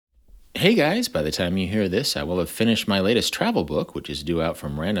Hey guys, by the time you hear this, I will have finished my latest travel book, which is due out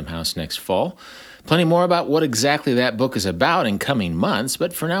from Random House next fall. Plenty more about what exactly that book is about in coming months,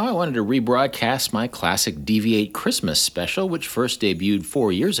 but for now I wanted to rebroadcast my classic DV8 Christmas special, which first debuted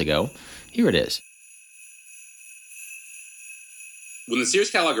 4 years ago. Here it is. When the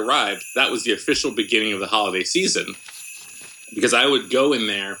Sears catalog arrived, that was the official beginning of the holiday season, because I would go in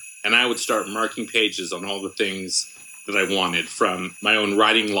there and I would start marking pages on all the things that I wanted, from my own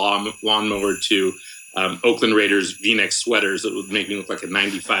riding lawnmower to Oakland Raiders V-neck sweaters that would make me look like a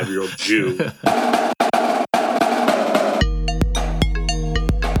 95-year-old Jew.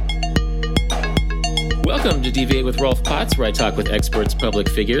 Welcome to DV8 with Rolf Potts, where I talk with experts, public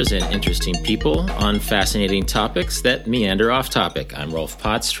figures, and interesting people on fascinating topics that meander off topic. I'm Rolf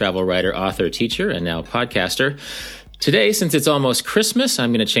Potts, travel writer, author, teacher, and now podcaster. Today, since it's almost Christmas, I'm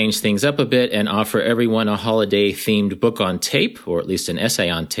going to change things up a bit and offer everyone a holiday-themed book on tape, or at least an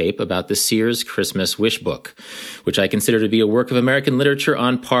essay on tape, about the Sears Christmas Wish Book, which I consider to be a work of American literature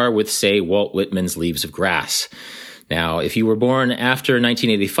on par with, say, Walt Whitman's Leaves of Grass. Now, if you were born after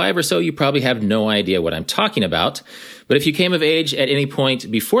 1985 or so, you probably have no idea what I'm talking about. But if you came of age at any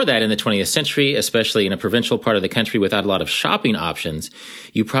point before that in the 20th century, especially in a provincial part of the country without a lot of shopping options,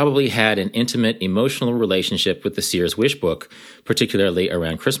 you probably had an intimate, emotional relationship with the Sears Wish Book, particularly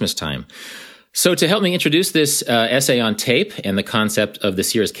around Christmas time. So to help me introduce this essay on tape and the concept of the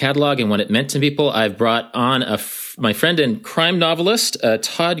Sears catalog and what it meant to people, I've brought on my friend and crime novelist,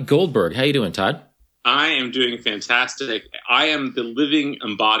 Todd Goldberg. How you doing, Todd? I am doing fantastic. I am the living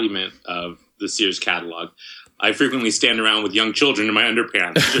embodiment of the Sears catalog. I frequently stand around with young children in my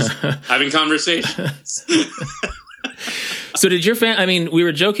underpants, just having conversations. So did your we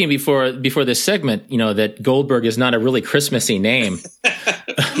were joking before this segment, that Goldberg is not a really Christmassy name.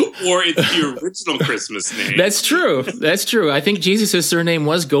 Or it's the original Christmas name. That's true. I think Jesus' surname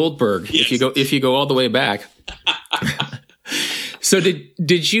was Goldberg, yes. if you go all the way back. So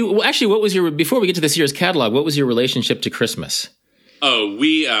did you, well, actually, before we get to the Sears catalog, what was your relationship to Christmas? Oh,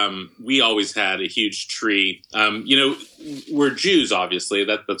 we always had a huge tree. We're Jews, obviously.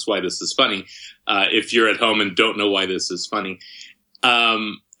 That's why this is funny. If you're at home and don't know why this is funny.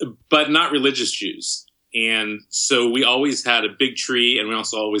 But not religious Jews. And so we always had a big tree, and we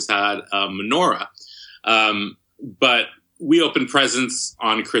also always had a menorah. But we opened presents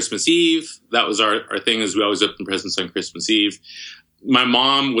on Christmas Eve. That was our thing, is we always opened presents on Christmas Eve. My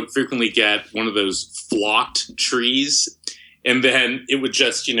mom would frequently get one of those flocked trees, and then it would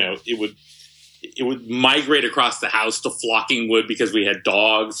just, it would migrate across the house to flocking wood because we had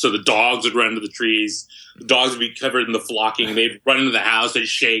dogs. So the dogs would run into the trees. The dogs would be covered in the flocking. They'd run into the house. They'd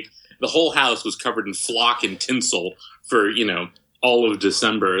shake. The whole house was covered in flock and tinsel for, all of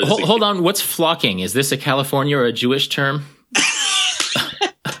December. Hold on. What's flocking? Is this a California or a Jewish term?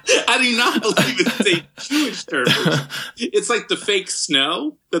 I do not believe it's a Jewish term. It's like the fake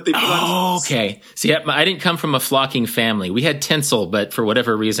snow that they put on. Oh, okay. See, I didn't come from a flocking family. We had tinsel, but for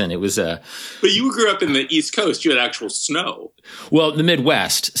whatever reason, it was But you grew up in the East Coast. You had actual snow. Well, the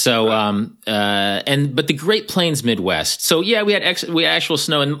Midwest. So, but the Great Plains Midwest. So, yeah, we had actual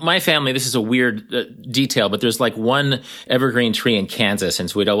snow. And my family, this is a weird detail, but there's like one evergreen tree in Kansas, and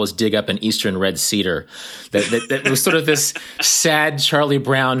so we'd always dig up an eastern red cedar that was sort of this sad Charlie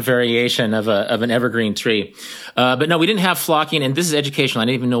Brown variation of an evergreen tree. But no, we didn't have flocking, and this is educational. I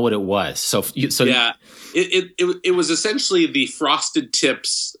didn't even know what it was. So yeah, it was essentially the frosted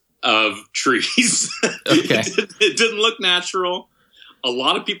tips of trees. Okay. It didn't look natural. A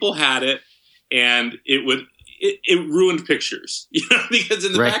lot of people had it, and it ruined pictures, because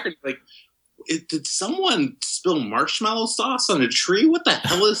in the background, did someone spill marshmallow sauce on a tree? What the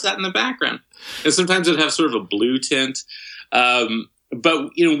hell is that in the background? And sometimes it'd have sort of a blue tint. But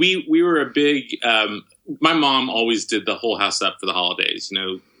we were a big. My mom always did the whole house up for the holidays.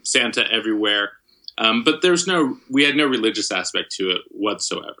 Santa everywhere. But we had no religious aspect to it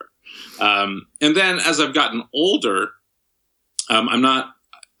whatsoever. And then as I've gotten older, I'm not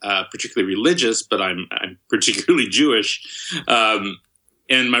particularly religious, but I'm particularly Jewish.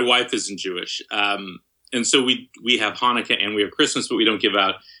 And my wife isn't Jewish. And so we have Hanukkah and we have Christmas, but we don't give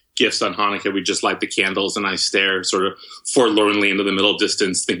out gifts on Hanukkah. We just light the candles, and I stare sort of forlornly into the middle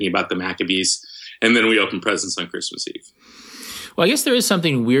distance thinking about the Maccabees. And then we open presents on Christmas Eve. Well, I guess there is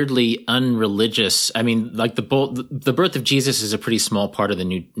something weirdly unreligious. I mean, like the birth of Jesus is a pretty small part of the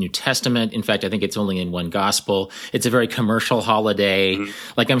New Testament. In fact, I think it's only in one gospel. It's a very commercial holiday. Mm-hmm.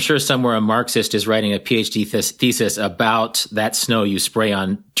 Like, I'm sure somewhere a Marxist is writing a PhD thesis about that snow you spray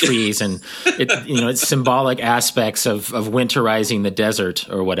on trees and it's symbolic aspects of winterizing the desert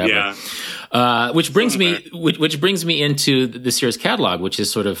or whatever. Yeah. Which brings me into this year's catalog, which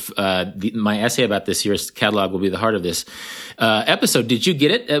is sort of my essay about this year's catalog will be the heart of this episode. Did you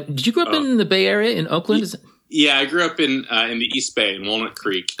get it? Did you grow up in the Bay Area in Oakland? Yeah, I grew up in the East Bay in Walnut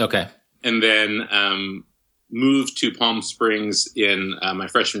Creek. Okay, and then moved to Palm Springs in my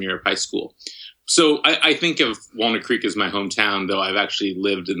freshman year of high school. So I think of Walnut Creek as my hometown, though I've actually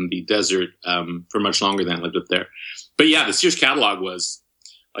lived in the desert for much longer than I lived up there. But yeah, the Sears catalog was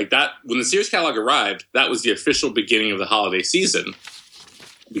like that. When the Sears catalog arrived, that was the official beginning of the holiday season,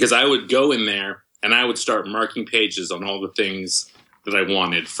 because I would go in there and I would start marking pages on all the things that I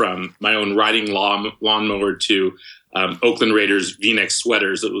wanted, from my own riding lawnmower to Oakland Raiders V-neck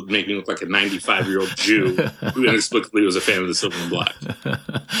sweaters that would make me look like a 95-year-old Jew who inexplicably was a fan of the silver and black.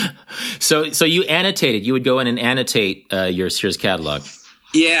 So you annotated. You would go in and annotate your Sears catalog.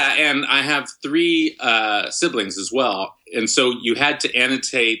 Yeah, and I have 3 siblings as well. And so you had to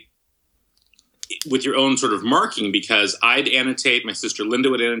annotate with your own sort of marking, because I'd annotate, my sister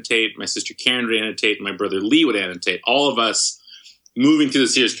Linda would annotate, my sister Karen would annotate, and my brother Lee would annotate. All of us moving through the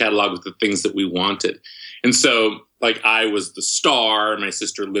Sears catalog with the things that we wanted. And so, like, I was the star, my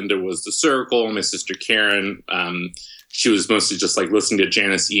sister Linda was the circle, and my sister Karen, she was mostly just like listening to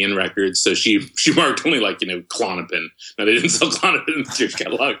Janis Ian records. So she marked only like, Klonopin. Now, they didn't sell Klonopin in the Sears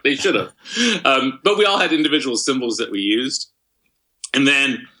catalog. They should have. But we all had individual symbols that we used. And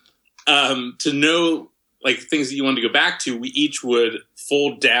then to know like things that you wanted to go back to, we each would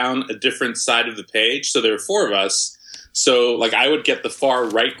fold down a different side of the page. So there were 4 of us. So, like, I would get the far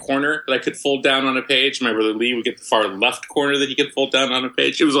right corner that I could fold down on a page. My brother Lee would get the far left corner that he could fold down on a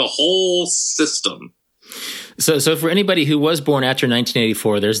page. It was a whole system. So for anybody who was born after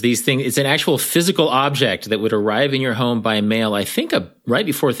 1984, there's these things. It's an actual physical object that would arrive in your home by mail, I think, right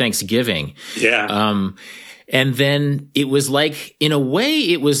before Thanksgiving. Yeah. And then it was like, in a way,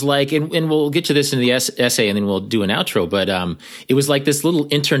 it was like, and we'll get to this in the essay and then we'll do an outro, but it was like this little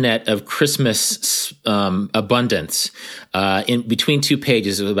internet of Christmas abundance in between 2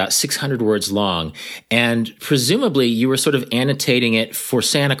 pages. It was about 600 words long. And presumably you were sort of annotating it for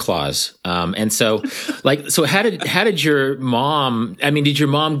Santa Claus. And so how did your mom, did your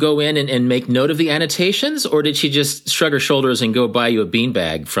mom go in and make note of the annotations, or did she just shrug her shoulders and go buy you a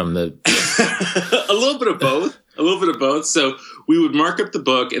beanbag from the... A little bit of both. So we would mark up the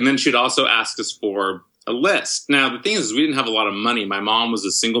book, and then she'd also ask us for a list. Now, the thing is, we didn't have a lot of money. My mom was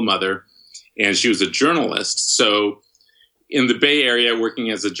a single mother, and she was a journalist. So in the Bay Area, working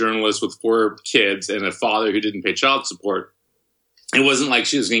as a journalist with 4 kids and a father who didn't pay child support, it wasn't like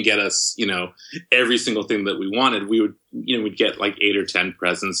she was going to get us, every single thing that we wanted. We would, we'd get like 8 or 10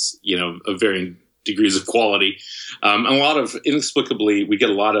 presents, of varying degrees of quality. And a lot of, inexplicably, we get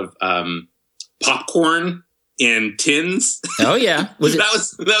a lot of popcorn in tins. Oh yeah, that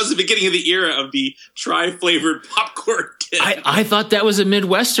was the beginning of the era of the tri-flavored popcorn tin. I thought that was a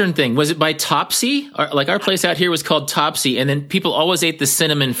Midwestern thing. Was it by Topsy? Like our place out here was called Topsy, and then people always ate the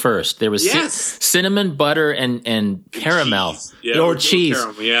cinnamon first. There was cinnamon, butter, and caramel, or cheese.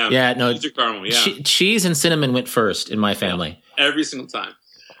 Caramel, yeah, yeah, no, cheese or caramel, yeah. Cheese and cinnamon went first in my family every single time.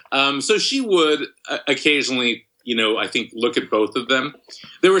 So she would occasionally, I think, look at both of them.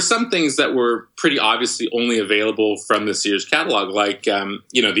 There were some things that were pretty obviously only available from the Sears catalog, like,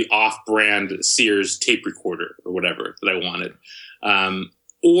 the off-brand Sears tape recorder or whatever that I wanted.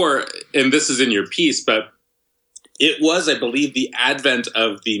 And this is in your piece, but it was, I believe, the advent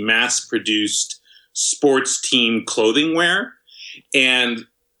of the mass-produced sports team clothing wear. And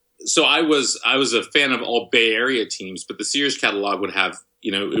so I was a fan of all Bay Area teams, but the Sears catalog would have,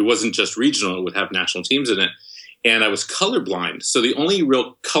 it wasn't just regional, it would have national teams in it. And I was colorblind. So the only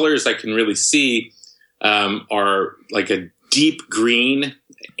real colors I can really see are like a deep green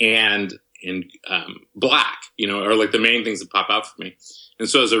and black, are like the main things that pop out for me. And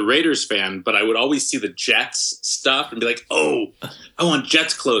so as a Raiders fan, but I would always see the Jets stuff and be like, oh, I want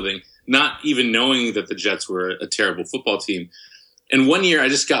Jets clothing, not even knowing that the Jets were a terrible football team. And one year I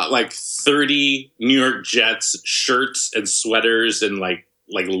just got like 30 New York Jets shirts and sweaters and like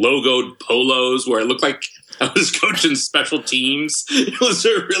logoed polos where it looked like I was coaching special teams. It was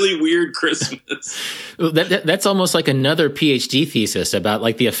a really weird Christmas. That's almost like another PhD thesis about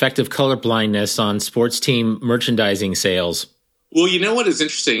like the effect of color blindness on sports team merchandising sales. Well, what is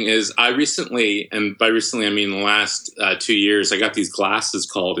interesting is I recently, and by recently I mean the last 2 years, I got these glasses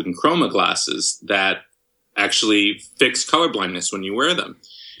called Enchroma glasses that actually fix color blindness when you wear them.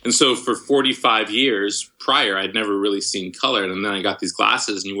 And so for 45 years prior, I'd never really seen color. And then I got these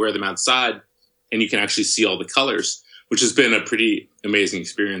glasses and you wear them outside and you can actually see all the colors, which has been a pretty amazing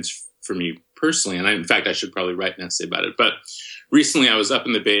experience for me personally. And in fact, I should probably write an essay about it. But recently I was up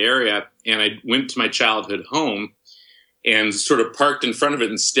in the Bay Area and I went to my childhood home and sort of parked in front of it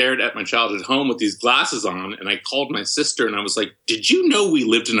and stared at my childhood home with these glasses on. And I called my sister and I was like, did you know we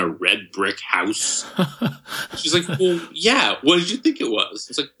lived in a red brick house? She's like, well, yeah. What did you think it was?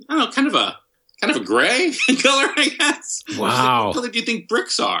 It's like, I don't know, kind of a gray color, I guess. Wow. Like, what color do you think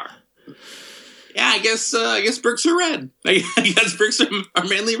bricks are? Yeah, I guess bricks are red. I guess bricks are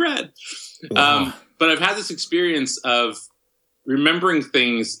mainly red. Wow. But I've had this experience of remembering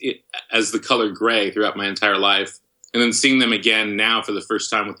things as the color gray throughout my entire life, and then seeing them again now for the first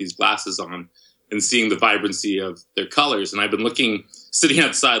time with these glasses on and seeing the vibrancy of their colors. And I've been sitting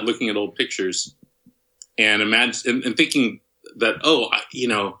outside looking at old pictures and thinking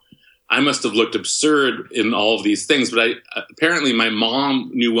that, I must have looked absurd in all of these things. But apparently my mom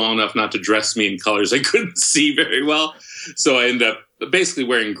knew well enough not to dress me in colors I couldn't see very well. So I ended up basically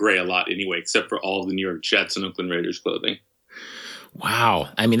wearing gray a lot anyway, except for all of the New York Jets and Oakland Raiders clothing. Wow.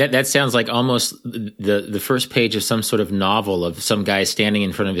 I mean, that sounds like almost the first page of some sort of novel of some guy standing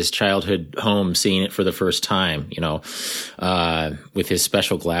in front of his childhood home, seeing it for the first time, with his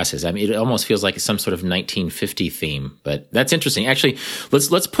special glasses. I mean, it almost feels like some sort of 1950 theme, but that's interesting. Actually,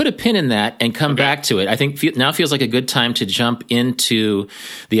 let's put a pin in that and come back to it. I think now feels like a good time to jump into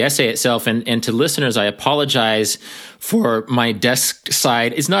the essay itself. And to listeners, I apologize for my desk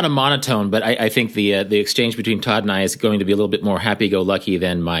side. It's not a monotone, but I think the exchange between Todd and I is going to be a little bit more happy-go-lucky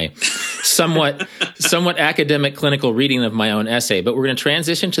than my somewhat academic clinical reading of my own essay. But we're going to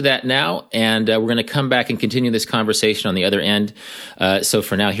transition to that now, and we're going to come back and continue this conversation on the other end. So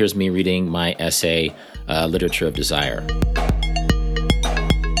for now, here's me reading my essay, Literature of Desire.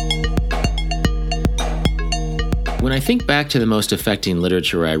 When I think back to the most affecting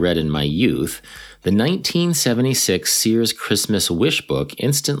literature I read in my youth, the 1976 Sears Christmas Wish book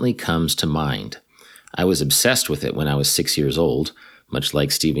instantly comes to mind. I was obsessed with it when I was 6 years old, much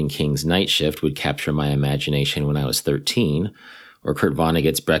like Stephen King's Night Shift would capture my imagination when I was 13, or Kurt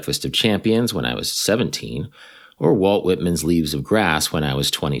Vonnegut's Breakfast of Champions when I was 17, or Walt Whitman's Leaves of Grass when I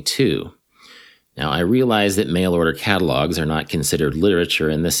was 22. Now, I realize that mail-order catalogs are not considered literature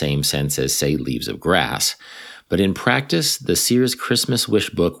in the same sense as, say, Leaves of Grass. But in practice, the Sears Christmas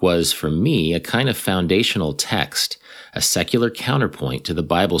Wish book was, for me, a kind of foundational text, a secular counterpoint to the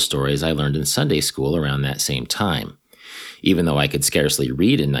Bible stories I learned in Sunday school around that same time. Even though I could scarcely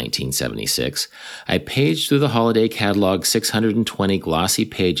read in 1976, I paged through the holiday catalog's 620 glossy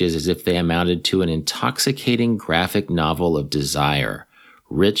pages as if they amounted to an intoxicating graphic novel of desire,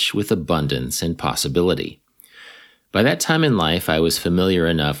 rich with abundance and possibility. By that time in life, I was familiar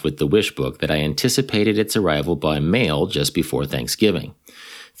enough with the Wish book that I anticipated its arrival by mail just before Thanksgiving.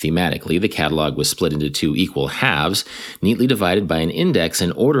 Thematically, the catalog was split into two equal halves, neatly divided by an index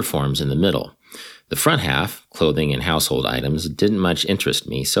and order forms in the middle. The front half, clothing and household items, didn't much interest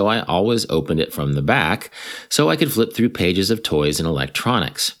me, so I always opened it from the back so I could flip through pages of toys and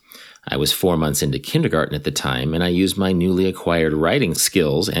electronics. I was 4 months into kindergarten at the time, and I used my newly acquired writing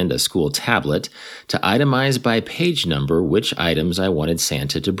skills and a school tablet to itemize by page number which items I wanted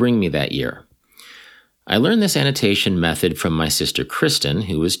Santa to bring me that year. I learned this annotation method from my sister Kristen,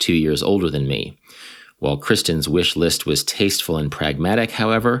 who was 2 years older than me. While Kristen's wish list was tasteful and pragmatic,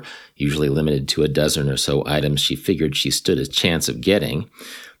 however, usually limited to a dozen or so items she figured she stood a chance of getting,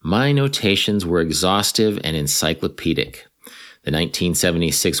 my notations were exhaustive and encyclopedic. The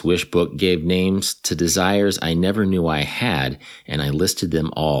 1976 Wish book gave names to desires I never knew I had, and I listed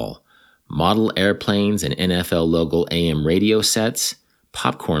them all. Model airplanes and NFL logo AM radio sets,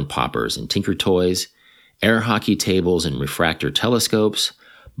 popcorn poppers and Tinker Toys, air hockey tables and refractor telescopes,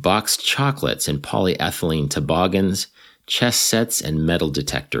 boxed chocolates and polyethylene toboggans, chess sets and metal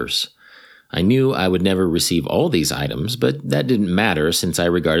detectors. I knew I would never receive all these items, but that didn't matter since I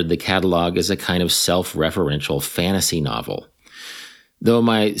regarded the catalog as a kind of self-referential fantasy novel. Though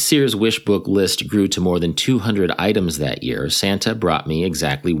my Sears Wish book list grew to more than 200 items that year, Santa brought me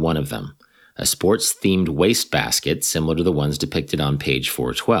exactly one of them, a sports-themed wastebasket similar to the ones depicted on page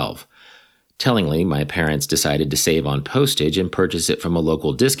 412. Tellingly, my parents decided to save on postage and purchase it from a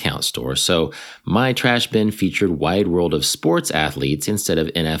local discount store, so my trash bin featured Wide World of Sports athletes instead of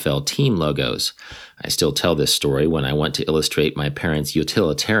NFL team logos. I still tell this story when I want to illustrate my parents'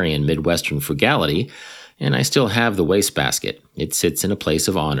 utilitarian Midwestern frugality, and I still have the wastebasket. It sits in a place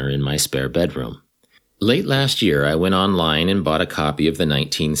of honor in my spare bedroom. Late last year, I went online and bought a copy of the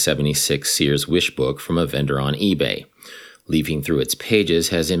 1976 Sears Wish book from a vendor on eBay. Leafing through its pages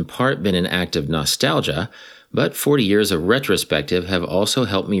has in part been an act of nostalgia, but 40 years of retrospective have also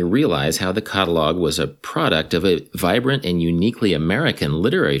helped me realize how the catalog was a product of a vibrant and uniquely American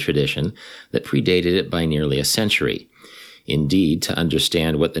literary tradition that predated it by nearly a century. Indeed, to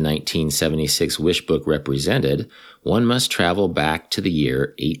understand what the 1976 Wish Book represented, one must travel back to the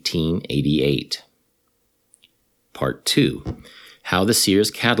year 1888. Part 2. How the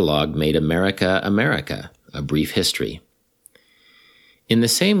Sears Catalog Made America, America, A Brief History. In the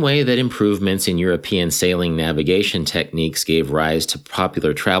same way that improvements in European sailing navigation techniques gave rise to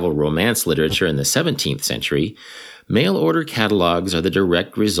popular travel romance literature in the 17th century, mail-order catalogs are the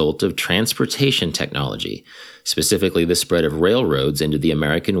direct result of transportation technology, specifically the spread of railroads into the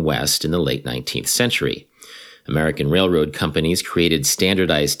American West in the late 19th century. American railroad companies created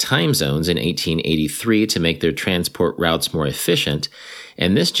standardized time zones in 1883 to make their transport routes more efficient,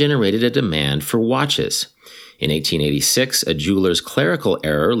 and this generated a demand for watches. In 1886, a jeweler's clerical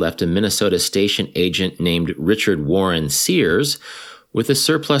error left a Minnesota station agent named Richard Warren Sears with a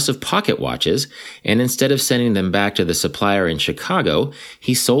surplus of pocket watches, and instead of sending them back to the supplier in Chicago,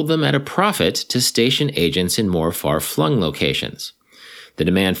 he sold them at a profit to station agents in more far-flung locations. The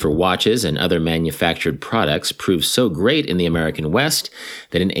demand for watches and other manufactured products proved so great in the American West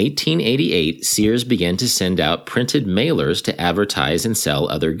that in 1888, Sears began to send out printed mailers to advertise and sell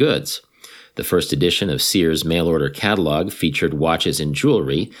other goods. The first edition of Sears' mail-order catalog featured watches and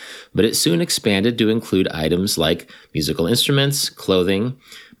jewelry, but it soon expanded to include items like musical instruments, clothing,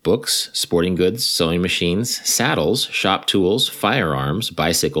 books, sporting goods, sewing machines, saddles, shop tools, firearms,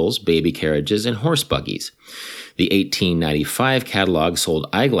 bicycles, baby carriages, and horse buggies. The 1895 catalog sold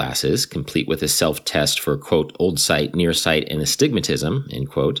eyeglasses, complete with a self-test for, quote, old sight, near sight, and astigmatism, end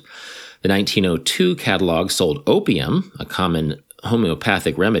quote. The 1902 catalog sold opium, a common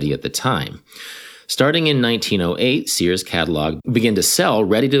homeopathic remedy at the time. Starting in 1908, Sears catalog began to sell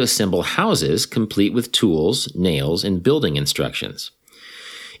ready-to-assemble houses complete with tools, nails, and building instructions.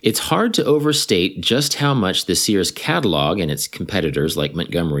 It's hard to overstate just how much the Sears catalog and its competitors like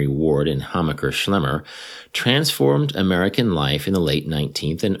Montgomery Ward and Hammacher Schlemmer transformed American life in the late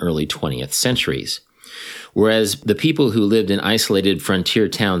 19th and early 20th centuries. Whereas the people who lived in isolated frontier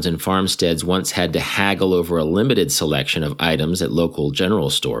towns and farmsteads once had to haggle over a limited selection of items at local general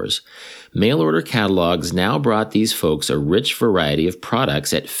stores, mail-order catalogs now brought these folks a rich variety of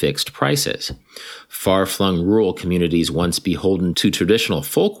products at fixed prices. Far-flung rural communities once beholden to traditional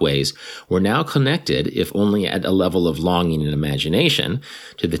folkways were now connected, if only at a level of longing and imagination,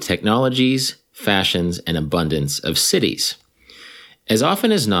 to the technologies, fashions, and abundance of cities. As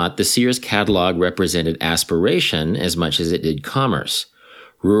often as not, the Sears catalog represented aspiration as much as it did commerce.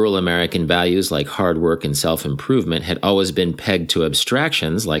 Rural American values like hard work and self-improvement had always been pegged to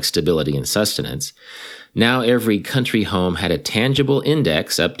abstractions like stability and sustenance. Now every country home had a tangible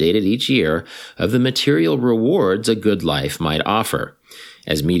index updated each year of the material rewards a good life might offer.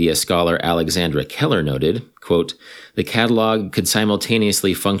 As media scholar Alexandra Keller noted, quote, the catalog could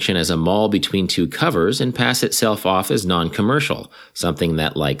simultaneously function as a mall between two covers and pass itself off as non-commercial, something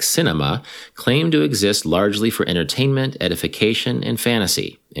that, like cinema, claimed to exist largely for entertainment, edification, and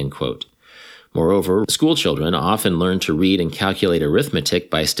fantasy, end quote. Moreover, schoolchildren often learn to read and calculate arithmetic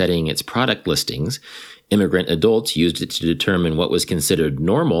by studying its product listings. Immigrant adults used it to determine what was considered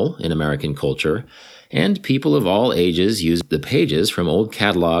normal in American culture, and people of all ages used the pages from old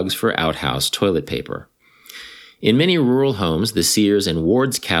catalogs for outhouse toilet paper. In many rural homes, the Sears and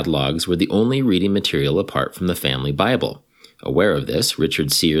Ward's catalogs were the only reading material apart from the family Bible. Aware of this,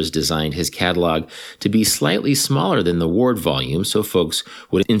 Richard Sears designed his catalog to be slightly smaller than the Ward volume so folks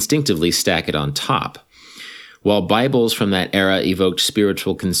would instinctively stack it on top. While Bibles from that era evoked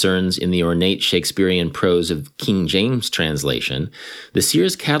spiritual concerns in the ornate Shakespearean prose of King James translation, the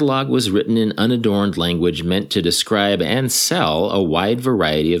Sears catalog was written in unadorned language meant to describe and sell a wide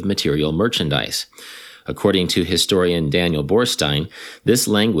variety of material merchandise. According to historian Daniel Borstein, this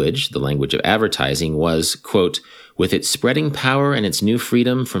language, the language of advertising, was, quote, with its spreading power and its new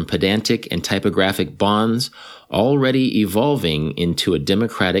freedom from pedantic and typographic bonds, already evolving into a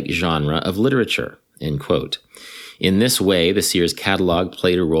democratic genre of literature, end quote. In this way, the Sears catalog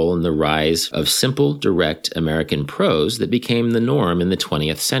played a role in the rise of simple, direct American prose that became the norm in the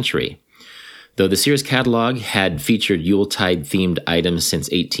 20th century. Though the Sears catalog had featured Yuletide-themed items since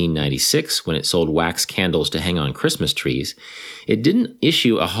 1896, when it sold wax candles to hang on Christmas trees, it didn't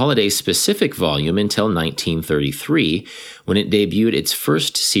issue a holiday-specific volume until 1933, when it debuted its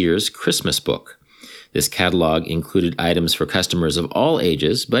first Sears Christmas book. This catalog included items for customers of all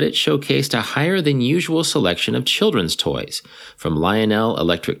ages, but it showcased a higher-than-usual selection of children's toys, from Lionel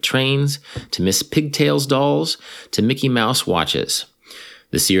electric trains to Miss Pigtails dolls to Mickey Mouse watches.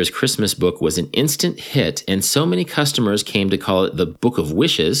 The Sears Christmas book was an instant hit, and so many customers came to call it the Book of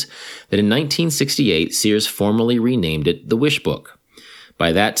Wishes that in 1968, Sears formally renamed it the Wish Book.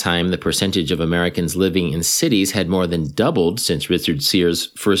 By that time, the percentage of Americans living in cities had more than doubled since Richard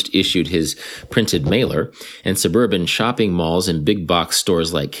Sears first issued his printed mailer, and suburban shopping malls and big box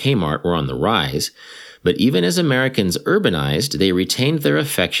stores like Kmart were on the rise. But even as Americans urbanized, they retained their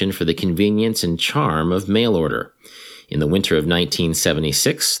affection for the convenience and charm of mail order. In the winter of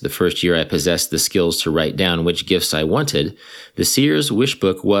 1976, the first year I possessed the skills to write down which gifts I wanted, the Sears Wish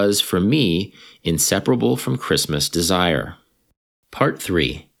Book was, for me, inseparable from Christmas desire. Part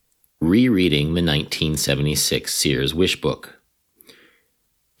 3. Rereading the 1976 Sears Wish Book.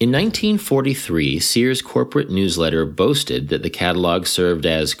 In 1943, Sears' corporate newsletter boasted that the catalog served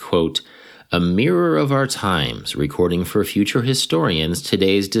as, quote, a mirror of our times, recording for future historians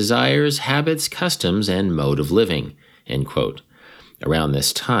today's desires, habits, customs, and mode of living, end quote. Around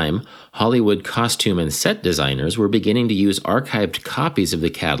this time, Hollywood costume and set designers were beginning to use archived copies of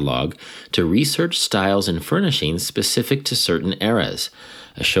the catalog to research styles and furnishings specific to certain eras,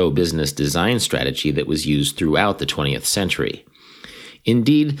 a show business design strategy that was used throughout the 20th century.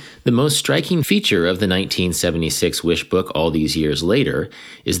 Indeed, the most striking feature of the 1976 Wish Book all these years later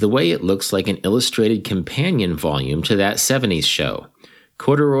is the way it looks like an illustrated companion volume to that 70s show.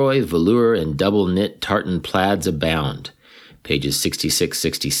 Corduroy, velour, and double-knit tartan plaids abound. Pages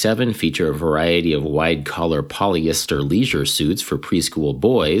 66-67 feature a variety of wide-collar polyester leisure suits for preschool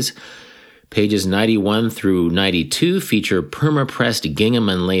boys. Pages 91 through 92 feature perma-pressed gingham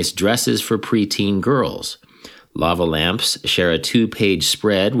and lace dresses for preteen girls. Lava lamps share a 2-page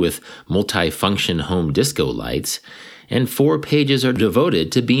spread with multi-function home disco lights, and 4 pages are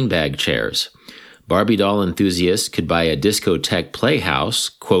devoted to beanbag chairs. Barbie doll enthusiasts could buy a discotheque playhouse,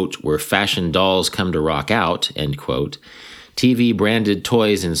 quote, where fashion dolls come to rock out, end quote. TV-branded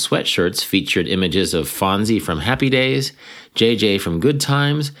toys and sweatshirts featured images of Fonzie from Happy Days, JJ from Good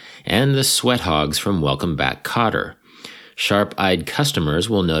Times, and the Sweat Hogs from Welcome Back, Kotter. Sharp-eyed customers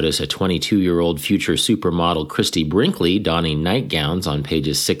will notice a 22-year-old future supermodel Christy Brinkley donning nightgowns on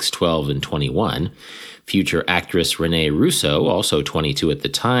pages 6, 12, and 21. Future actress Renee Russo, also 22 at the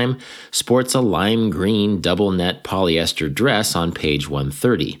time, sports a lime green double-net polyester dress on page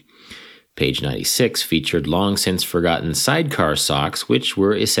 130. Page 96 featured long-since-forgotten sidecar socks, which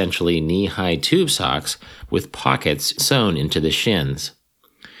were essentially knee-high tube socks with pockets sewn into the shins.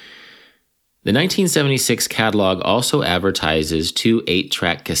 The 1976 catalog also advertises 2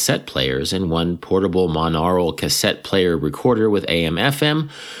 8-track cassette players and 1 portable monaural cassette player recorder with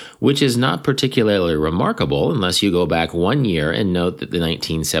AM/FM, which is not particularly remarkable unless you go back 1 year and note that the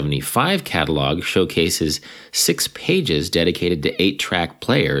 1975 catalog showcases 6 pages dedicated to 8-track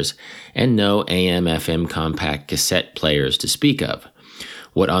players and no AM/FM compact cassette players to speak of.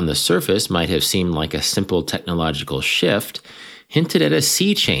 What on the surface might have seemed like a simple technological shift hinted at a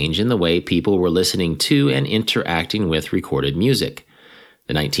sea change in the way people were listening to and interacting with recorded music.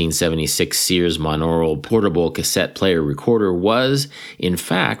 The 1976 Sears monaural portable cassette player recorder was, in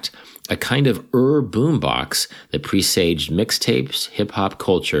fact, a kind of boombox that presaged mixtapes, hip-hop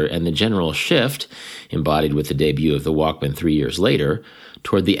culture, and the general shift, embodied with the debut of the Walkman 3 years later,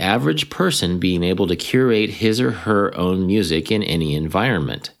 toward the average person being able to curate his or her own music in any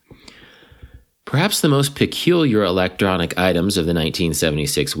environment. Perhaps the most peculiar electronic items of the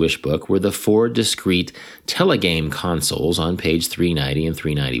 1976 Wish Book were the 4 discrete telegame consoles on page 390 and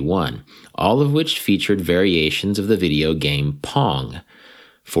 391, all of which featured variations of the video game Pong.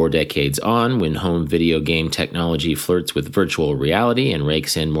 4 decades on, when home video game technology flirts with virtual reality and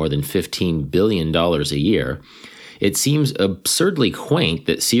rakes in more than $15 billion a year, it seems absurdly quaint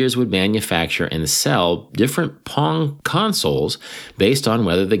that Sears would manufacture and sell different Pong consoles based on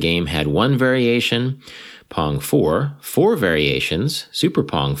whether the game had 1 variation, Pong 4, 4 variations, Super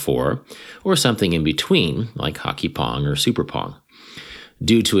Pong 4, or something in between, like Hockey Pong or Super Pong.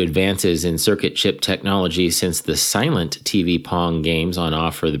 Due to advances in circuit chip technology since the silent TV Pong games on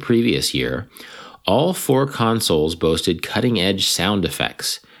offer the previous year, all 4 consoles boasted cutting-edge sound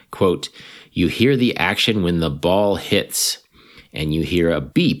effects. Quote, you hear the action when the ball hits, and you hear a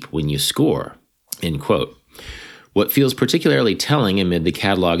beep when you score, end quote. What feels particularly telling amid the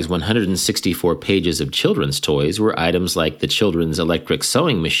catalog's 164 pages of children's toys were items like the children's electric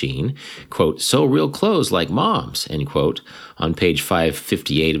sewing machine, quote, sew real clothes like moms, end quote, on page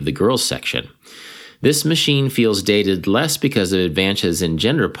 558 of the girls section. This machine feels dated less because of advances in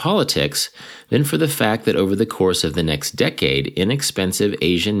gender politics than for the fact that over the course of the next decade, inexpensive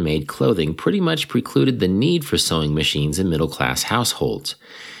Asian-made clothing pretty much precluded the need for sewing machines in middle-class households.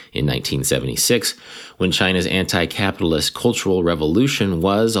 In 1976, when China's anti-capitalist cultural revolution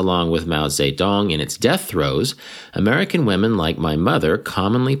was, along with Mao Zedong, in its death throes, American women like my mother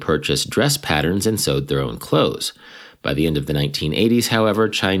commonly purchased dress patterns and sewed their own clothes. By the end of the 1980s, however,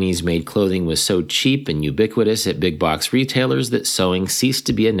 Chinese-made clothing was so cheap and ubiquitous at big box retailers that sewing ceased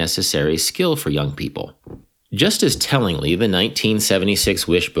to be a necessary skill for young people. Just as tellingly, the 1976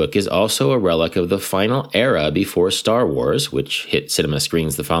 Wish Book is also a relic of the final era before Star Wars, which hit cinema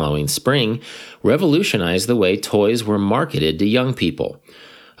screens the following spring, revolutionized the way toys were marketed to young people.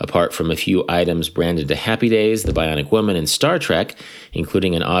 Apart from a few items branded to Happy Days, the Bionic Woman, and Star Trek,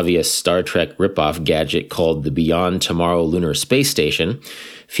 including an obvious Star Trek ripoff gadget called the Beyond Tomorrow Lunar Space Station,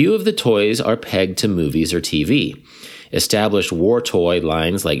 few of the toys are pegged to movies or TV. Established war toy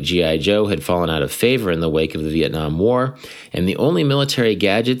lines like G.I. Joe had fallen out of favor in the wake of the Vietnam War, and the only military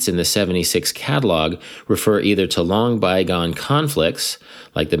gadgets in the 76 catalog refer either to long bygone conflicts,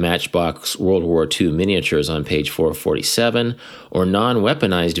 like the Matchbox World War II miniatures on page 447, or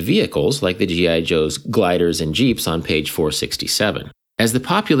non-weaponized vehicles like the G.I. Joe's gliders and jeeps on page 467. As the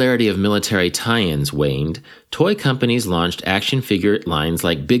popularity of military tie-ins waned, toy companies launched action figure lines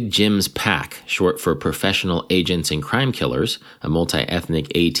like Big Jim's Pack, short for Professional Agents and Crime Killers, a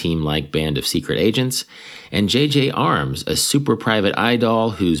multi-ethnic A-team-like band of secret agents, and J.J. Arms, a super private eye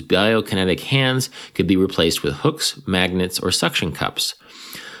doll whose biokinetic hands could be replaced with hooks, magnets, or suction cups.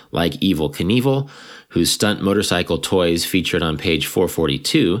 Like Evel Knievel, whose stunt motorcycle toys featured on page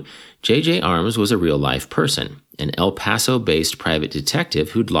 442, J.J. Arms was a real-life person, an El Paso-based private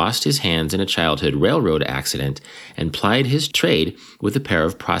detective who'd lost his hands in a childhood railroad accident and plied his trade with a pair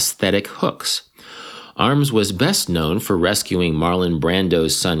of prosthetic hooks. Arms was best known for rescuing Marlon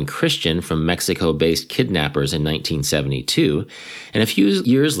Brando's son Christian from Mexico-based kidnappers in 1972, and a few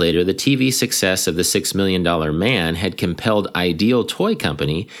years later, the TV success of The $6 Million Man had compelled Ideal Toy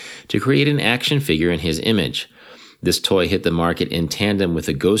Company to create an action figure in his image. This toy hit the market in tandem with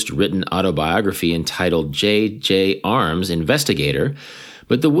a ghost-written autobiography entitled J.J. Arms Investigator,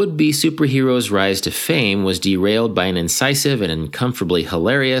 but the would-be superhero's rise to fame was derailed by an incisive and uncomfortably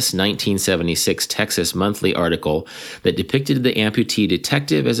hilarious 1976 Texas Monthly article that depicted the amputee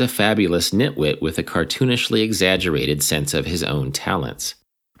detective as a fabulous nitwit with a cartoonishly exaggerated sense of his own talents.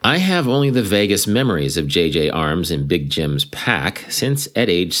 I have only the vaguest memories of J.J. Arms and Big Jim's Pack, since at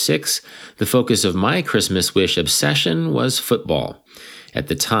age 6, the focus of my Christmas wish obsession was football. At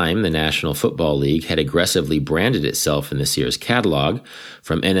the time, the National Football League had aggressively branded itself in the Sears catalog,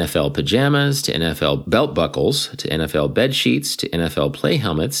 from NFL pajamas to NFL belt buckles to NFL bed sheets to NFL play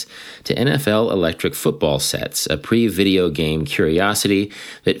helmets to NFL electric football sets, a pre-video game curiosity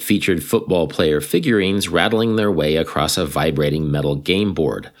that featured football player figurines rattling their way across a vibrating metal game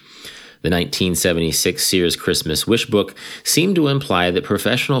board. The 1976 Sears Christmas Wish Book seemed to imply that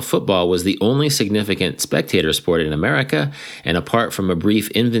professional football was the only significant spectator sport in America, and apart from a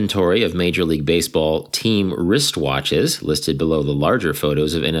brief inventory of Major League Baseball team wristwatches, listed below the larger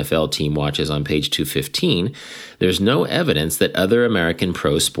photos of NFL team watches on page 215, there's no evidence that other American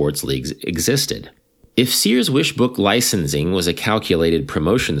pro sports leagues existed. If Sears Wish Book licensing was a calculated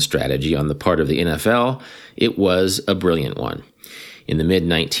promotion strategy on the part of the NFL, it was a brilliant one. In the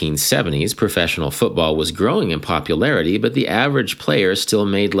mid-1970s, professional football was growing in popularity, but the average player still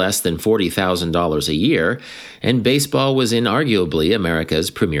made less than $40,000 a year, and baseball was inarguably America's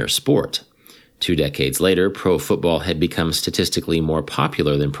premier sport. 2 decades later, pro football had become statistically more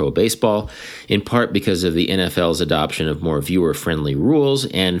popular than pro baseball, in part because of the NFL's adoption of more viewer-friendly rules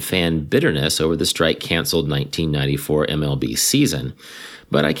and fan bitterness over the strike-canceled 1994 MLB season.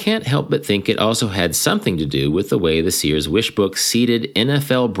 But I can't help but think it also had something to do with the way the Sears Wish Book seeded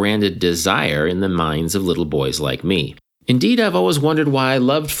NFL-branded desire in the minds of little boys like me. Indeed, I've always wondered why I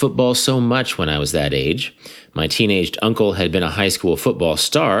loved football so much when I was that age. My teenaged uncle had been a high school football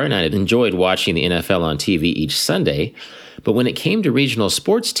star, and I had enjoyed watching the NFL on TV each Sunday. But when it came to regional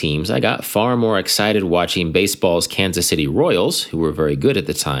sports teams, I got far more excited watching baseball's Kansas City Royals, who were very good at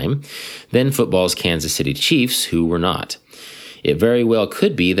the time, than football's Kansas City Chiefs, who were not. It very well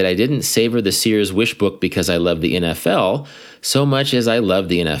could be that I didn't savor the Sears Wish Book because I loved the NFL so much as I loved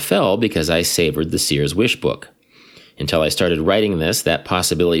the NFL because I savored the Sears Wish Book. Until I started writing this, that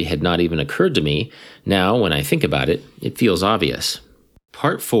possibility had not even occurred to me. Now, when I think about it, it feels obvious.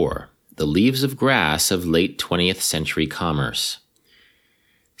 Part 4. The Leaves of Grass of Late 20th Century Commerce.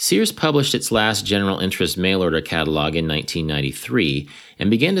 Sears published its last general interest mail-order catalog in 1993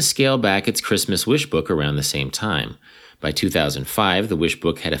 and began to scale back its Christmas Wish Book around the same time. By 2005, the Wish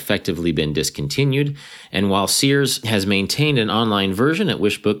Book had effectively been discontinued, and while Sears has maintained an online version at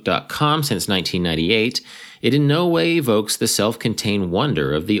wishbook.com since 1998, it in no way evokes the self-contained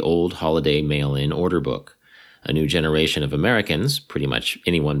wonder of the old holiday mail-in order book. A new generation of Americans, pretty much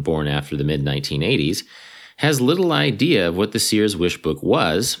anyone born after the mid-1980s, has little idea of what the Sears Wish Book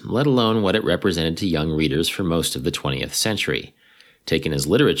was, let alone what it represented to young readers for most of the 20th century. Taken as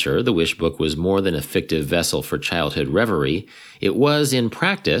literature, the Wish Book was more than a fictive vessel for childhood reverie. It was, in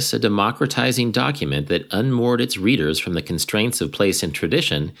practice, a democratizing document that unmoored its readers from the constraints of place and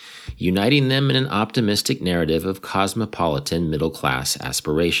tradition, uniting them in an optimistic narrative of cosmopolitan middle-class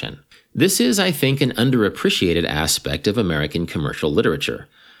aspiration. This is, I think, an underappreciated aspect of American commercial literature.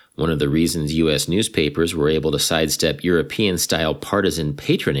 One of the reasons U.S. newspapers were able to sidestep European-style partisan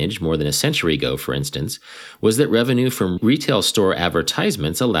patronage more than a century ago, for instance, was that revenue from retail store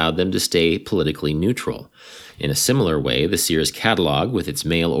advertisements allowed them to stay politically neutral. In a similar way, the Sears catalog, with its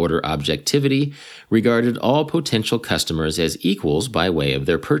mail-order objectivity, regarded all potential customers as equals by way of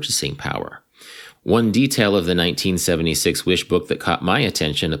their purchasing power. One detail of the 1976 Wish Book that caught my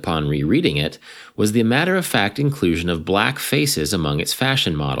attention upon rereading it was the matter-of-fact inclusion of black faces among its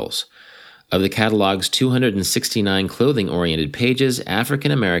fashion models. Of the catalog's 269 clothing-oriented pages, African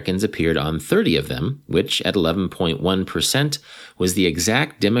Americans appeared on 30 of them, which, at 11.1%, was the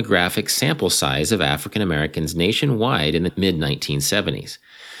exact demographic sample size of African Americans nationwide in the mid-1970s.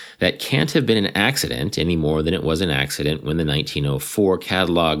 That can't have been an accident any more than it was an accident when the 1904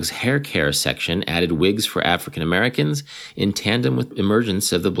 catalog's hair care section added wigs for African Americans in tandem with the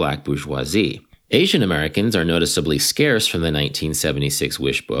emergence of the black bourgeoisie. Asian Americans are noticeably scarce from the 1976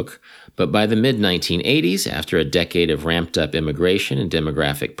 Wish Book, but by the mid-1980s, after a decade of ramped-up immigration and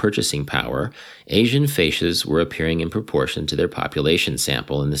demographic purchasing power, Asian faces were appearing in proportion to their population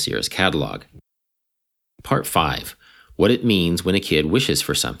sample in the Sears catalog. Part 5. What it means when a kid wishes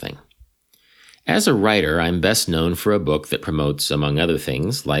for something. As a writer, I'm best known for a book that promotes, among other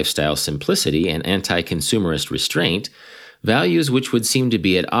things, lifestyle simplicity and anti-consumerist restraint, values which would seem to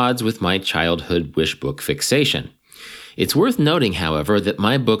be at odds with my childhood wish book fixation. It's worth noting, however, that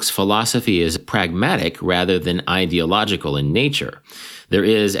my book's philosophy is pragmatic rather than ideological in nature. There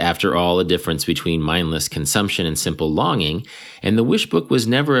is, after all, a difference between mindless consumption and simple longing, and the Wish Book was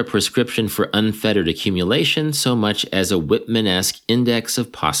never a prescription for unfettered accumulation so much as a Whitman-esque index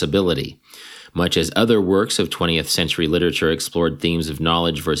of possibility. Much as other works of 20th century literature explored themes of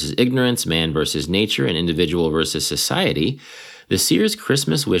knowledge versus ignorance, man versus nature, and individual versus society, the Sears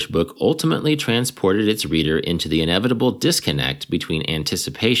Christmas Wish Book ultimately transported its reader into the inevitable disconnect between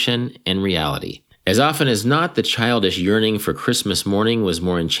anticipation and reality. As often as not, the childish yearning for Christmas morning was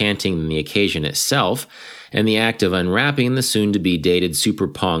more enchanting than the occasion itself, and the act of unwrapping the soon-to-be dated Super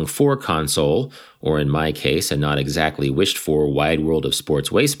Pong 4 console, or in my case, a not exactly wished-for Wide World of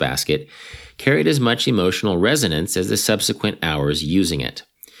Sports wastebasket, carried as much emotional resonance as the subsequent hours using it.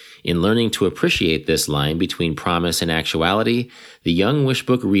 In learning to appreciate this line between promise and actuality, the young Wish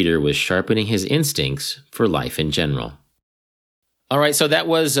Book reader was sharpening his instincts for life in general. All right, so that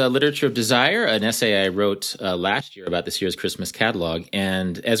was Literature of Desire, an essay I wrote last year about the Sears Christmas catalog.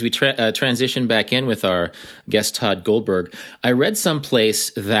 And as we transition back in with our guest Todd Goldberg, I read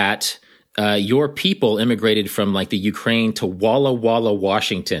someplace that your people immigrated from like the Ukraine to Walla Walla,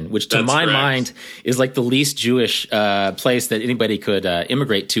 Washington, which to my mind is like the least Jewish place that anybody could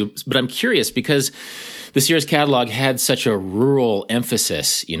immigrate to. But I'm curious because the Sears catalog had such a rural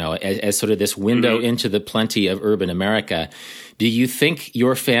emphasis, you know, as sort of this window into the plenty of urban America. Do you think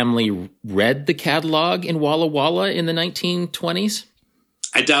your family read the catalog in Walla Walla in the 1920s?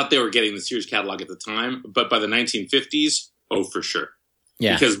 I doubt they were getting the Sears catalog at the time, but by the 1950s, oh, for sure.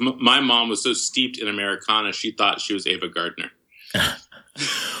 Yeah. Because my mom was so steeped in Americana, she thought she was Ava Gardner.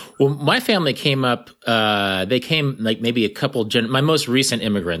 Well, my family came up, they came like maybe a couple, my most recent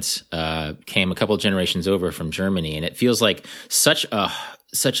immigrants came a couple generations over from Germany, and it feels like such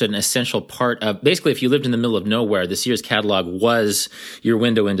an essential part of, basically if you lived in the middle of nowhere, the Sears catalog was your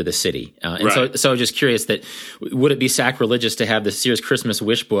window into the city. So I was just curious that, would it be sacrilegious to have the Sears Christmas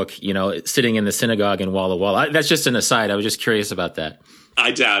Wish Book, you know, sitting in the synagogue in Walla Walla? That's just an aside. I was just curious about that.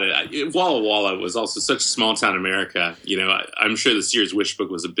 I doubt it. Walla Walla was also such small town America. You know, I'm sure the Sears Wish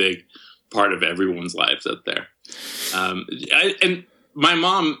Book was a big part of everyone's lives out there. And my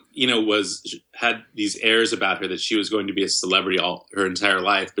mom, you know, had these airs about her that she was going to be a celebrity all her entire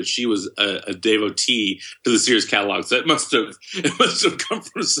life, but she was a devotee to the Sears catalog. So it must have come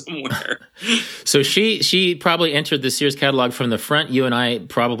from somewhere. So she probably entered the Sears catalog from the front. You and I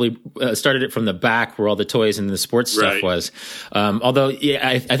probably started it from the back, where all the toys and the sports stuff was. Although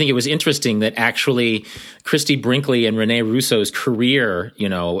I think it was interesting that actually Christy Brinkley and Rene Russo's career, you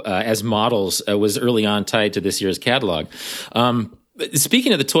know, as models was early on tied to the Sears catalog.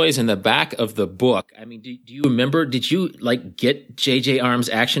 Speaking of the toys in the back of the book, I mean, do you remember, did you like get J.J. Arms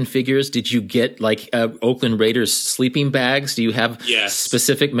action figures? Did you get like Oakland Raiders sleeping bags? Do you have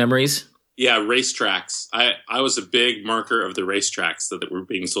specific memories? Yeah, racetracks. I was a big marker of the racetracks that were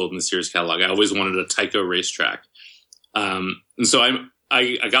being sold in the Sears catalog. I always wanted a Tyco racetrack. And so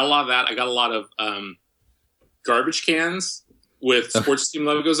I got a lot of that. I got a lot of garbage cans with sports team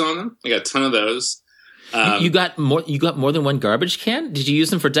logos on them. I got a ton of those. You got more than one garbage can? Did you use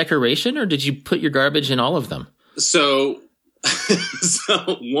them for decoration, or did you put your garbage in all of them? So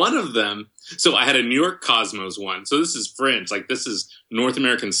one of them. So I had a New York Cosmos one. So this is fringe. Like, this is North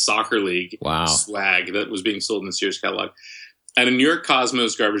American Soccer League swag that was being sold in the Sears catalog. I had a New York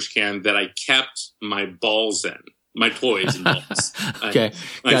Cosmos garbage can that I kept my balls in, my toys and balls. Okay,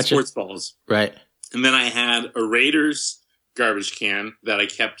 my sports balls. Right. And then I had a Raiders garbage can that I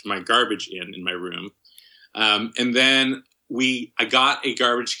kept my garbage in my room. And then I got a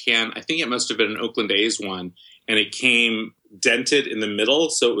garbage can. I think it must have been an Oakland A's one, and it came dented in the middle,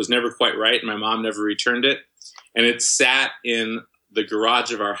 so it was never quite right, and my mom never returned it. And it sat in the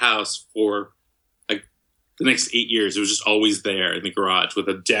garage of our house for like the next 8 years. It was just always there in the garage with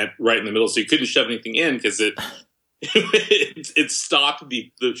a dent right in the middle, so you couldn't shove anything in because it stopped the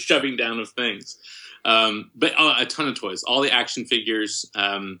shoving down of things. But a ton of toys, all the action figures.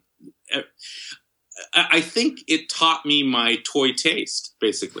 I think it taught me my toy taste,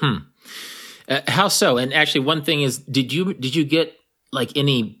 basically. How so? And actually, one thing is, did you get like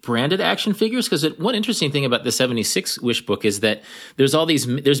any branded action figures? Because one interesting thing about the 76 Wish book is that there's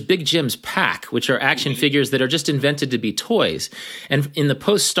Big Jim's Pack, which are action figures that are just invented to be toys. And in the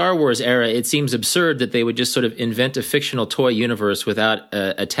post-Star Wars era, it seems absurd that they would just sort of invent a fictional toy universe without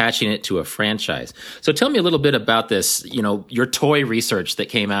attaching it to a franchise. So tell me a little bit about this, your toy research that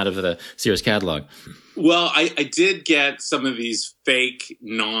came out of the Sears catalog. Well, I did get some of these fake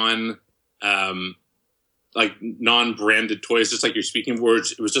non-branded toys, just like you're speaking of,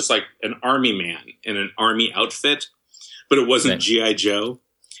 words. It was just like an army man in an army outfit, but it wasn't G.I. Joe.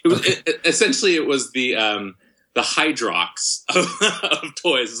 It was essentially it was the Hydrox of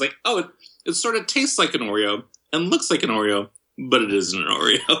toys. It's like, it sort of tastes like an Oreo and looks like an Oreo, but it isn't an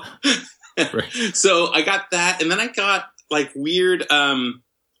Oreo. Right. So I got that, and then I got like weird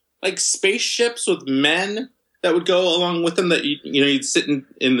like spaceships with men that would go along with them that you'd sit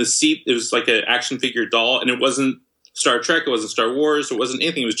in the seat. It was like an action figure doll, and it wasn't Star Trek, it wasn't Star Wars, it wasn't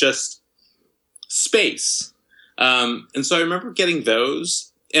anything. It was just space. And so I remember getting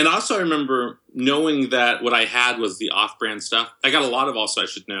those, and also I remember knowing that what I had was the off-brand stuff. I got a lot of, also I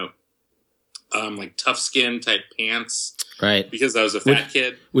should note, like Tough Skin type pants, right? Because I was a fat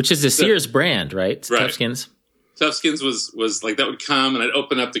kid, which is the Sears brand, right? Right. Tough Skins. Tough Skins was like, that would come, and I'd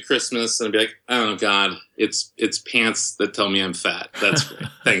open up the Christmas and I'd be like, oh God, it's pants that tell me I'm fat. That's great.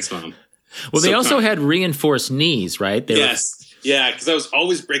 Thanks, Mom. Well, they also had reinforced knees, right? Yeah, because I was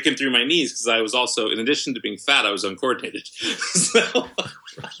always breaking through my knees because I was also, in addition to being fat, I was uncoordinated. So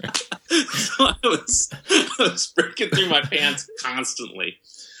I was breaking through my pants constantly.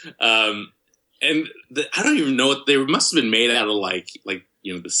 And I don't even know what they must have been made out of, like the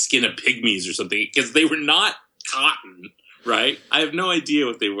skin of pygmies or something, because they were not cotton, right? I have no idea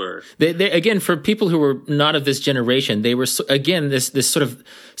what they were. They again, for people who were not of this generation, they were again some sort of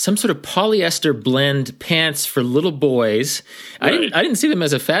polyester blend pants for little boys. Right. I didn't see them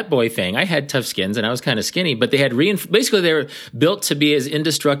as a fat boy thing. I had Tough Skins and I was kind of skinny, but they had basically they were built to be as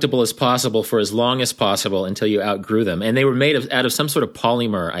indestructible as possible for as long as possible until you outgrew them, and they were made out of some sort of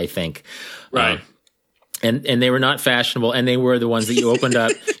polymer, I think. Right. And they were not fashionable, and they were the ones that you opened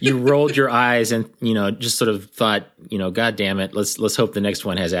up, you rolled your eyes, and just sort of thought, God damn it, let's hope the next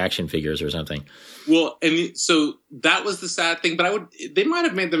one has action figures or something. Well, and so that was the sad thing, but they might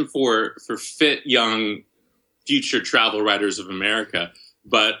have made them for fit young future travel writers of America.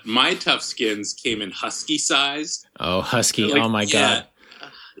 But my Tough Skins came in husky size. Oh, husky! Oh my God.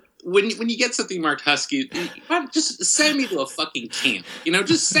 When you get something marked husky, just send me to a fucking camp.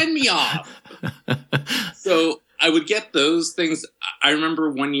 Just send me off. So I would get those things. I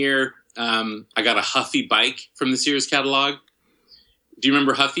remember one year I got a Huffy bike from the Sears catalog. Do you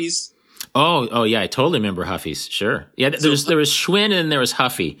remember Huffies? Oh yeah, I totally remember Huffies. Sure. Yeah, there was Schwinn and there was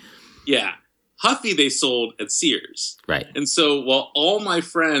Huffy. Yeah. Huffy they sold at Sears. Right. And so while all my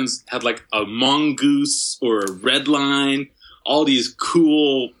friends had like a Mongoose or a Redline, all these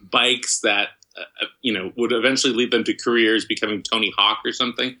cool bikes that, would eventually lead them to careers becoming Tony Hawk or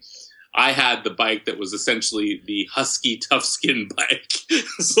something, I had the bike that was essentially the Husky Tough Skin bike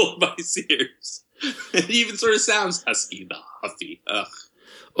sold by Sears. It even sort of sounds husky, the Huffy. Ugh.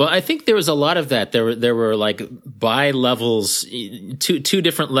 Well, I think there was a lot of that. There were like buy levels, two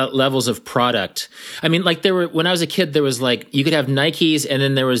different levels of product. I mean, like when I was a kid, there was like you could have Nikes, and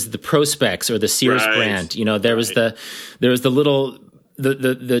then there was the Prospex or the Sears brand. There was the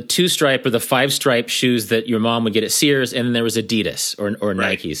the 2-stripe or the 5-stripe shoes that your mom would get at Sears, and then there was Adidas or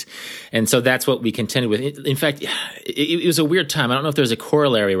Nikes. And so that's what we contended with. In fact, it was a weird time. I don't know if there's a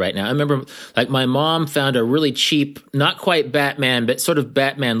corollary right now. I remember like my mom found a really cheap, not quite Batman, but sort of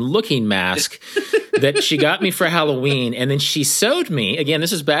Batman-looking mask that she got me for Halloween, and then she sewed me, again,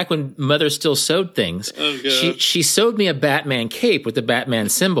 this is back when mother still sewed things. Oh, God. She sewed me a Batman cape with the Batman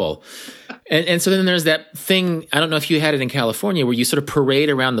symbol. And so then there's that thing, I don't know if you had it in California, where you sort of parade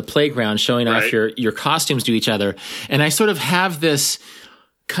around the playground showing off your costumes to each other. And I sort of have this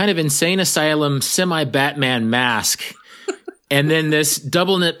kind of insane asylum semi-Batman mask and then this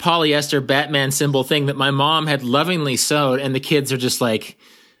double knit polyester Batman symbol thing that my mom had lovingly sewed, and the kids are just like,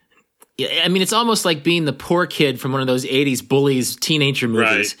 I mean, it's almost like being the poor kid from one of those 80s bullies teenager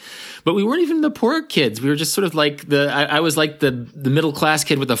movies. Right. But we weren't even the poor kids. We were just sort of like I was like the middle class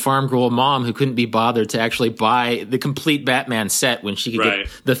kid with a farm girl mom who couldn't be bothered to actually buy the complete Batman set when she could get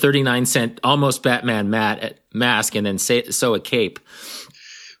the 39-cent almost Batman mask and then sew a cape.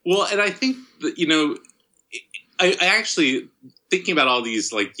 Well, and I think that, I actually, thinking about all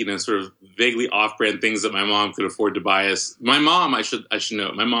these, like, sort of vaguely off-brand things that my mom could afford to buy us. My mom, I should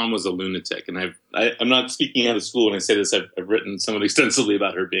know, my mom was a lunatic, and I'm not speaking out of school when I say this. I've written somewhat extensively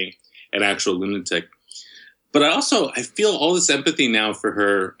about her being an actual lunatic. But I feel all this empathy now for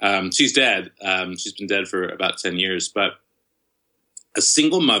her. She's dead. She's been dead for about 10 years. But a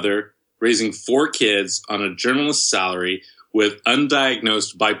single mother raising 4 kids on a journalist's salary with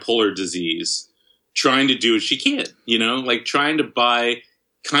undiagnosed bipolar disease, trying to do what she can, like trying to buy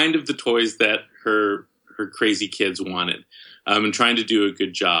kind of the toys that her crazy kids wanted, and trying to do a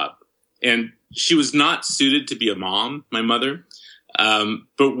good job. And she was not suited to be a mom, my mother.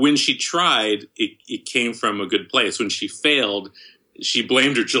 But when she tried, it came from a good place. When she failed, she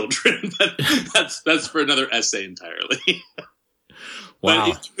blamed her children. But that's for another essay entirely. Wow.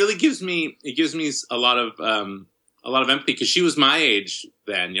 But it really gives me a lot of empathy, because she was my age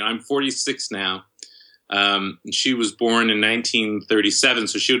then. I'm 46 now. And she was born in 1937,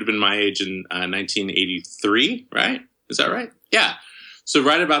 so she would have been my age in 1983, right? Is that right? Yeah. So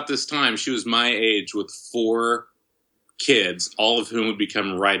right about this time, she was my age with 4 kids, all of whom would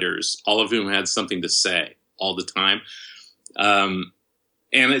become writers, all of whom had something to say all the time. And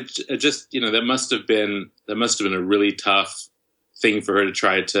it just, that must have been a really tough thing for her to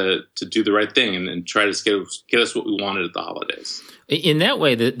try to do the right thing and try to get us what we wanted at the holidays. In that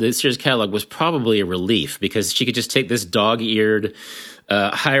way, the Sears catalog was probably a relief, because she could just take this dog-eared,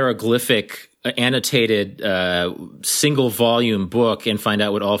 hieroglyphic, annotated, single-volume book and find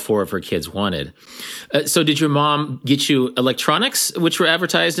out what all 4 of her kids wanted. So did your mom get you electronics, which were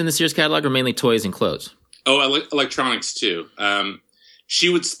advertised in the Sears catalog, or mainly toys and clothes? Oh, electronics, too. She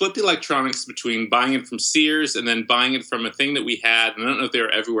would split the electronics between buying it from Sears and then buying it from a thing that we had. And I don't know if they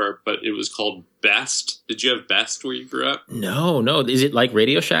were everywhere, but it was called Best. Did you have Best where you grew up? No. Is it like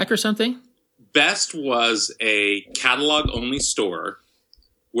Radio Shack or something? Best was a catalog-only store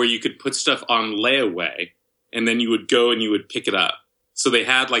where you could put stuff on layaway, and then you would go and you would pick it up. So they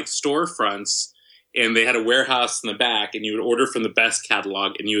had like storefronts, and they had a warehouse in the back, and you would order from the Best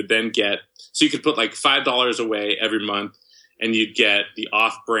catalog, and you would then so you could put like $5 away every month, and you'd get the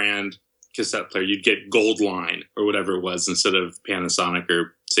off-brand cassette player. You'd get Goldline or whatever it was instead of Panasonic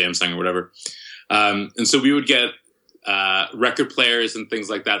or Samsung or whatever. And so we would get record players and things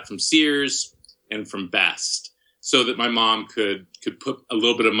like that from Sears and from Best, so that my mom could put a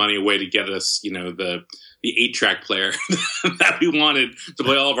little bit of money away to get us, the 8-track player that we wanted to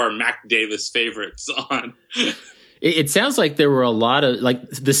play all of our Mac Davis favorites on. It sounds like there were a lot of, like,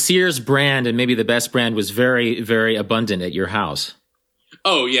 the Sears brand and maybe the Best brand was very, very abundant at your house.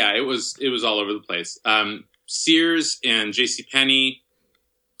 Oh yeah, it was all over the place. Sears and JCPenney,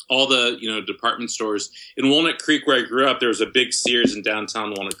 all the department stores in Walnut Creek where I grew up. There was a big Sears in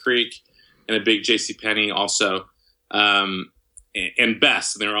downtown Walnut Creek and a big JCPenney also, and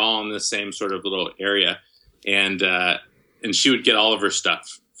Best. And they were all in the same sort of little area, and she would get all of her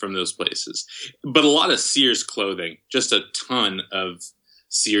stuff from those places. But a lot of Sears clothing, just a ton of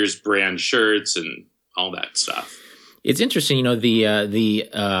Sears brand shirts and all that stuff. It's interesting,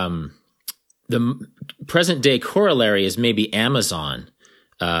 the present day corollary is maybe Amazon,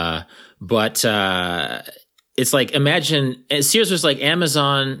 but it's like, imagine Sears was like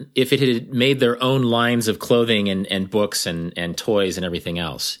Amazon if it had made their own lines of clothing and books and toys and everything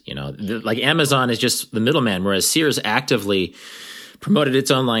else. Like Amazon is just the middleman, whereas Sears actively promoted its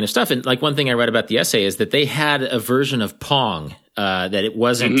own line of stuff. And like one thing I read about the essay is that they had a version of Pong, that it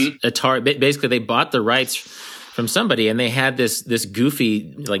wasn't Atari. Basically, they bought the rights from somebody, and they had this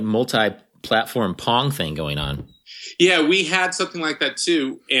goofy, like, multi-platform Pong thing going on. Yeah, we had something like that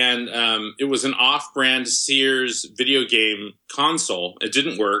too, and it was an off-brand Sears video game console. It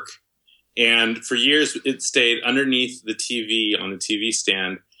didn't work, and for years it stayed underneath the TV on the TV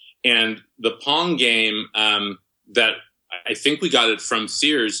stand. And the Pong game that I think we got it from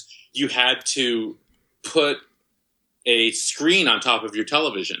Sears, you had to put a screen on top of your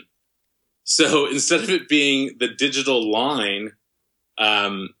television. So instead of it being the digital line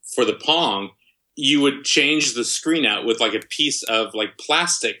for the Pong, you would change the screen out with like a piece of like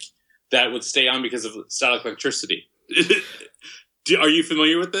plastic that would stay on because of static electricity. Are you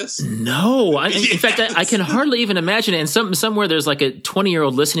familiar with this? No. In fact, I can hardly even imagine it. And somewhere there's like a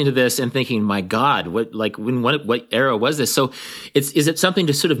 20-year-old listening to this and thinking, my God, what era was this? So is it something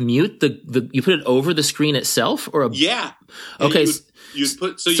to sort of mute you put it over the screen itself? Yeah. Okay. So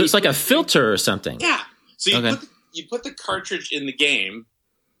it's like a filter or something. Yeah. So you put the cartridge in the game,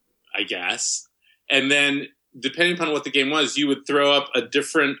 I guess. And then depending upon what the game was, you would throw up a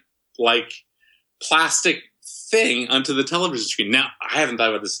different like plastic thing onto the television screen. Now, I haven't thought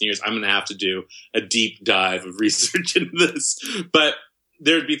about this in years. I'm going to have to do a deep dive of research into this. But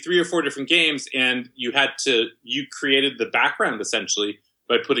there'd be 3 or 4 different games, and you created the background essentially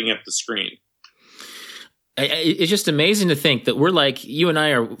by putting up the screen. It's just amazing to think that we're like, you and I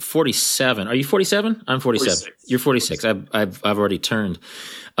are 47. Are you 47? I'm 47. 46. You're 46. I've already turned.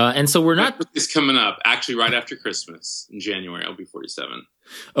 And so we're not. It's coming up actually right after Christmas in January. I'll be 47.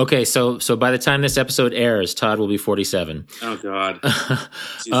 Okay, so by the time this episode airs, Todd will be 47. Oh God.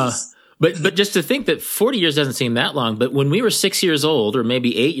 But just to think that 40 years doesn't seem that long. But when we were 6 years old, or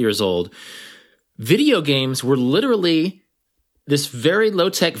maybe 8 years old, video games were literally this very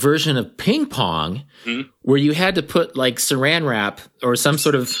low-tech version of ping pong, where you had to put like saran wrap or some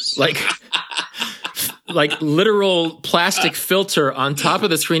sort of like literal plastic filter on top of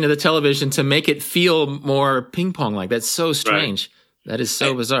the screen of the television to make it feel more ping pong like. That's so strange. Right. That is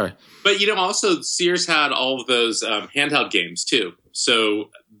so bizarre. But also Sears had all of those handheld games too. So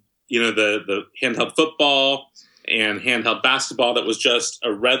the handheld football and handheld basketball that was just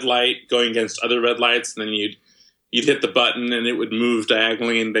a red light going against other red lights, and then you'd hit the button and it would move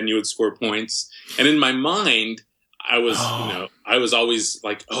diagonally, and then you would score points. And in my mind, I was, I was always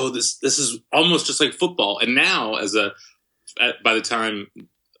like, oh, this is almost just like football. And now, by the time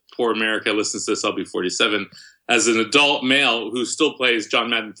poor America listens to this, I'll be 47. As an adult male who still plays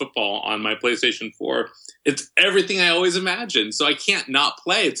John Madden football on my PlayStation 4, it's everything I always imagined. So I can't not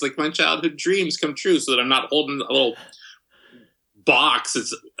play. It's like my childhood dreams come true, so that I'm not holding a little box.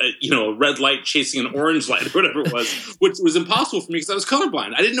 It's a red light chasing an orange light or whatever it was, which was impossible for me because I was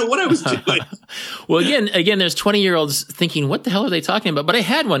colorblind. I didn't know what I was doing. Well, again, there's 20-year-olds thinking, what the hell are they talking about? But I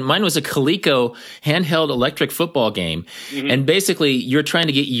had one. Mine was a Coleco handheld electric football game. Mm-hmm. And basically you're trying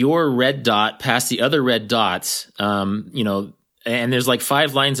to get your red dot past the other red dots, and there's like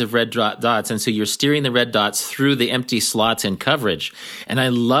 5 lines of red dots. And so you're steering the red dots through the empty slots in coverage. And I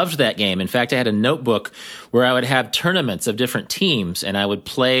loved that game. In fact, I had a notebook where I would have tournaments of different teams, and I would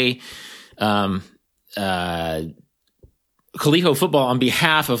play Coleco football on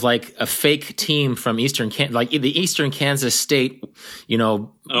behalf of like a fake team from the Eastern Kansas State, oh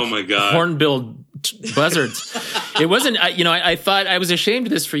my God, hornbilled buzzards. It wasn't, I thought I was ashamed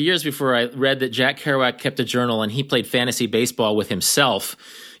of this for years before I read that Jack Kerouac kept a journal and he played fantasy baseball with himself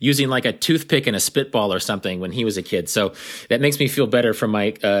using like a toothpick and a spitball or something when he was a kid. So that makes me feel better from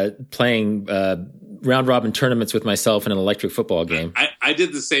my playing round robin tournaments with myself in an electric football game. I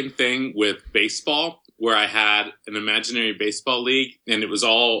did the same thing with baseball, where I had an imaginary baseball league, and it was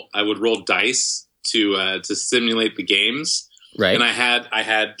all, I would roll dice to simulate the games. Right. And I had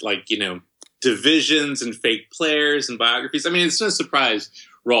like, divisions and fake players and biographies. I mean, it's no surprise,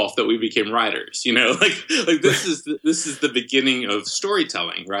 Rolf, that we became writers, like this is the beginning of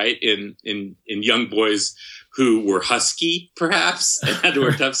storytelling, right? In young boys who were husky, perhaps, and had to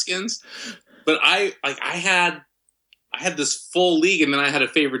wear tough skins. But I had this full league, and then I had a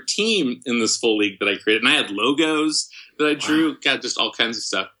favorite team in this full league that I created, and I had logos that I drew, just all kinds of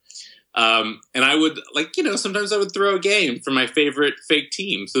stuff. And I would sometimes I would throw a game for my favorite fake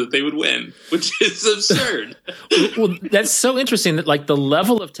team so that they would win, which is absurd. Well, that's so interesting that like the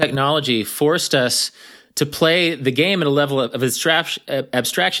level of technology forced us to play the game at a level of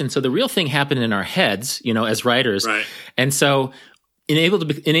abstraction. So the real thing happened in our heads, as writers. Right. And so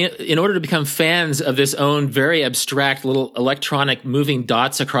in order to become fans of this own very abstract little electronic moving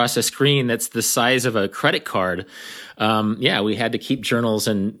dots across a screen that's the size of a credit card, we had to keep journals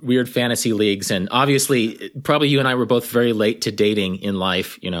and weird fantasy leagues. And obviously, probably you and I were both very late to dating in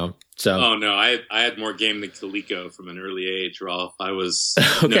life, So, oh no, I had more game than Coleco from an early age, Rolf. I was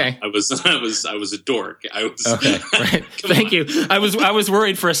okay. No, I was a dork. I was okay. Right. Thank you. I was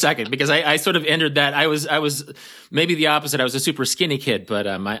worried for a second because I sort of entered that. I was maybe the opposite. I was a super skinny kid, but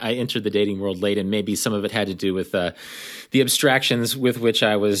I entered the dating world late, and maybe some of it had to do with the abstractions with which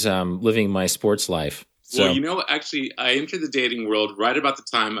I was living my sports life. So. Well, actually, I entered the dating world right about the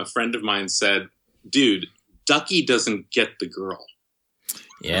time a friend of mine said, "Dude, Ducky doesn't get the girl."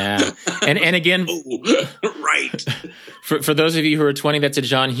 Yeah. And again, right. For those of you who are 20, that's a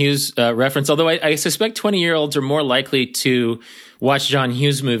John Hughes reference. Although I suspect 20-year-olds are more likely to watch John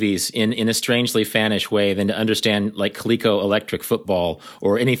Hughes movies in a strangely fanish way than to understand like Coleco Electric Football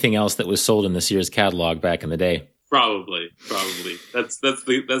or anything else that was sold in the Sears catalog back in the day. Probably.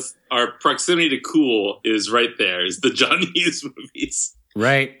 That's our proximity to cool is right there. Is the John Hughes movies.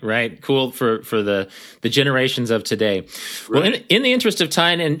 Right. Cool for the generations of today. Right. Well, in the interest of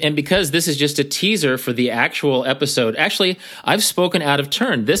time, and because this is just a teaser for the actual episode, actually, I've spoken out of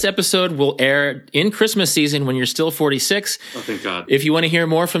turn. This episode will air in Christmas season when you're still 46. Oh, thank God. If you want to hear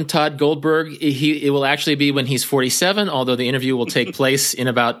more from Todd Goldberg, it will actually be when he's 47, although the interview will take place in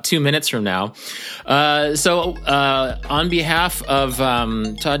about 2 minutes from now. So on behalf of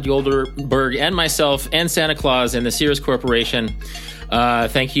Todd Goldberg and myself and Santa Claus and the Sears Corporation,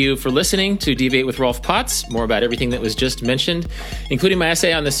 thank you for listening to Deviate with Rolf Potts. More about everything that was just mentioned, including my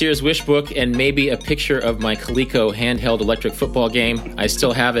essay on the Sears Wish book and maybe a picture of my Coleco handheld electric football game. I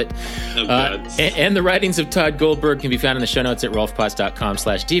still have it. And the writings of Todd Goldberg can be found in the show notes at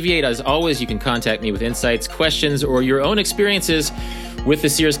rolfpotts.com/deviate. As always, you can contact me with insights, questions, or your own experiences with the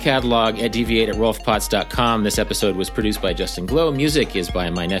Sears catalog at deviate@rolfpotts.com. This episode was produced by Justin Glow. Music is by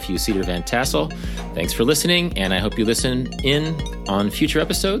my nephew, Cedar Van Tassel. Thanks for listening, and I hope you listen in on future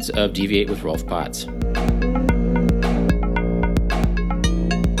episodes of Deviate with Rolf Potts.